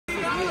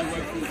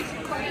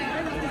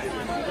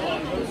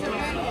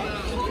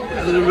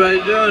How's everybody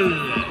doing?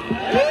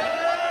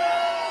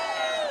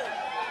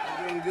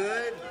 Doing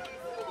good?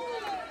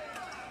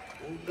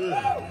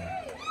 Good.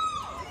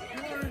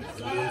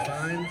 Doing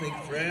fine, thank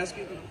you for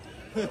asking.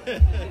 I've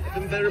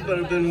been better, but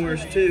I've been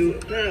worse too.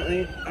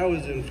 Apparently, I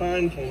was in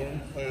fine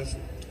form last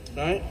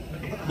night.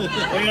 I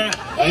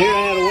hear I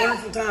had a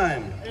wonderful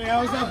time. Hey,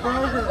 how was that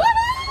burger?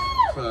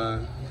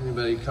 If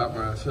anybody caught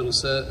my fiddle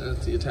set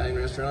at the Italian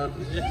restaurant?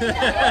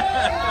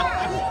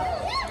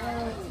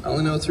 I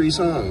only know 3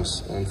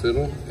 songs on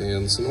fiddle,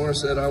 and Sonora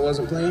said I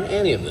wasn't playing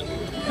any of them.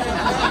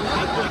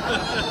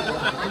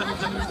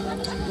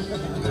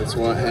 That's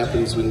what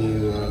happens when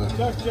you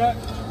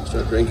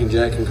start drinking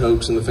Jack and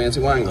Cokes in the fancy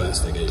wine glass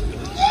they gave you.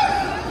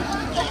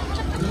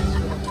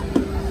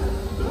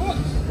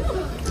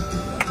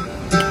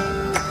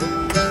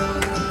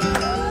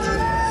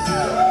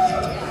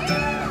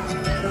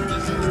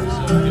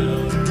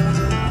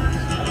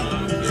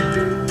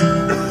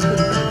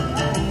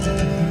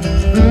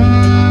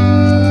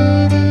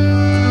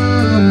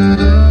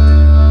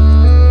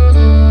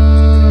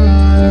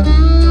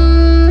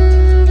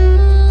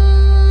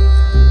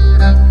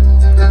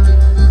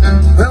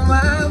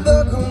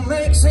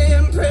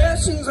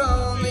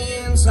 On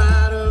the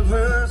inside of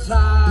her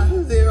thigh,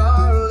 there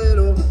are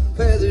little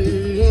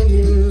feathered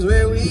engines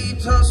where we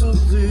tussled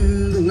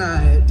through the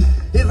night.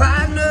 If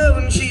I'd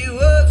known she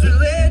was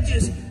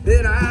religious,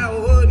 then I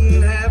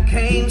wouldn't have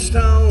came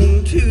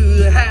stone to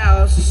the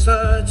house of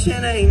such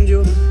an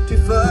angel, too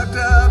fucked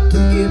up to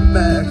get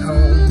back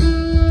home.